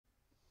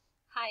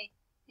Hi,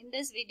 in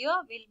this video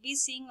we'll be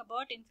seeing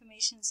about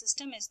information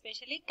system,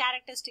 especially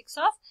characteristics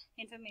of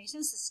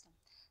information system.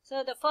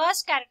 So the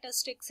first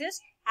characteristics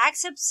is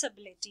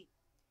accessibility.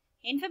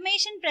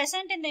 Information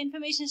present in the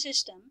information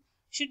system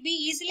should be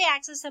easily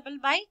accessible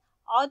by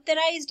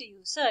authorized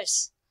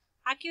users.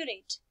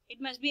 Accurate. It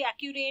must be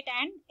accurate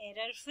and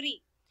error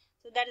free.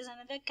 So that is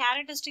another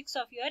characteristics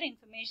of your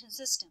information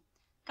system.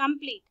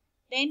 Complete.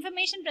 The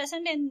information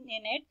present in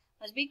it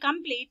must be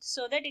complete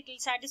so that it will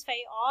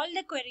satisfy all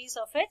the queries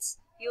of its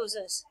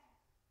users.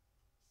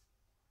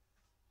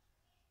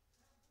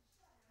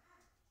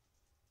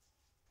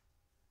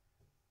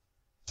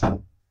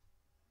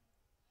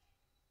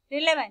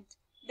 Relevant.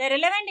 The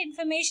relevant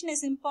information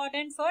is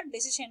important for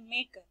decision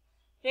maker.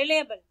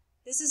 Reliable.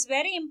 This is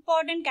very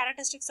important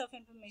characteristics of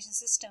information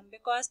system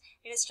because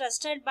it is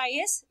trusted by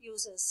its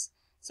users.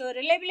 So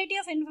reliability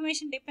of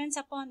information depends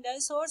upon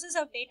the sources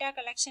of data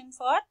collection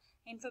for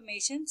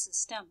information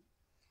system.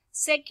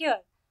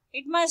 Secure.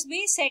 It must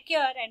be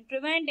secure and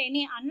prevent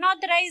any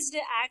unauthorized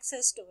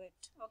access to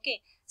it.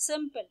 Okay.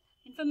 Simple.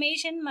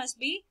 Information must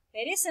be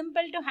very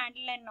simple to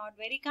handle and not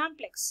very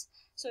complex.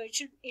 So it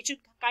should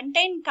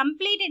contain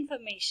complete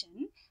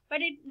information,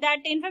 but that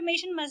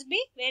information must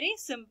be very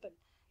simple.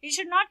 It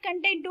should not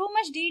contain too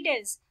much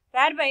details,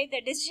 whereby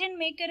the decision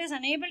maker is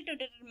unable to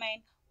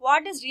determine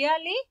what is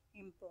really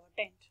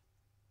important.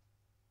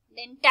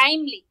 Then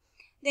timely.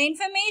 The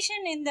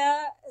information in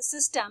the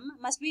system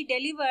must be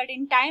delivered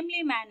in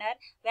timely manner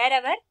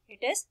wherever it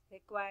is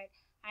required,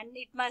 and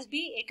it must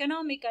be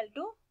economical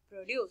to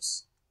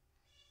produce.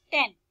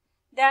 10.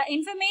 The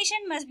information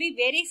must be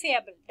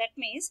verifiable. That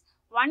means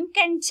one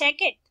can check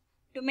it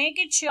to make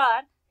it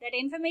sure that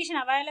information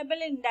available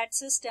in that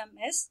system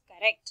is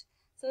correct.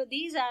 So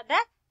these are the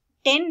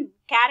 10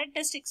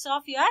 characteristics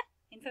of your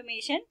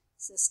information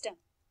system.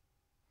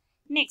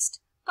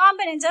 Next,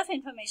 components of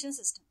information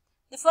system.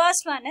 The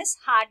first one is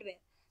hardware.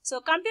 So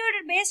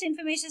computer-based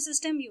information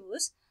system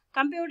use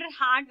computer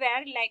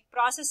hardware like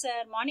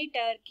processor,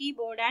 monitor,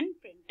 keyboard and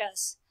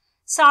printers.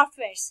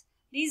 Softwares.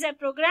 These are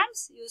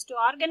programs used to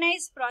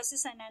organize,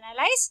 process and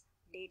analyze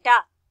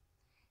data.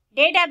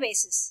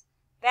 Databases,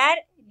 where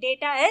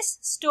data is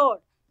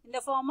stored in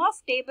the form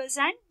of tables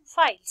and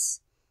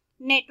files.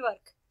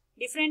 Network.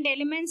 Different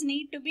elements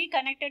need to be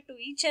connected to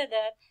each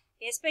other,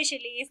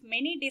 especially if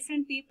many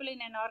different people in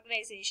an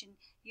organization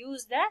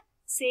use the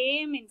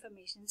same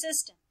information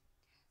system.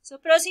 So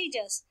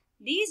procedures.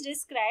 These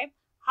describe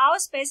how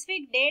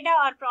specific data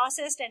are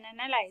processed and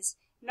analyzed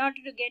in order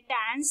to get the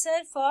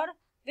answer for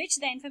which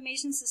the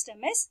information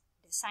system is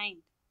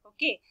designed.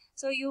 Okay.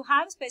 So you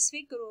have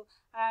specific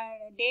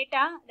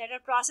data that are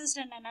processed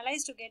and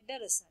analyzed to get the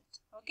result.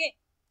 Okay.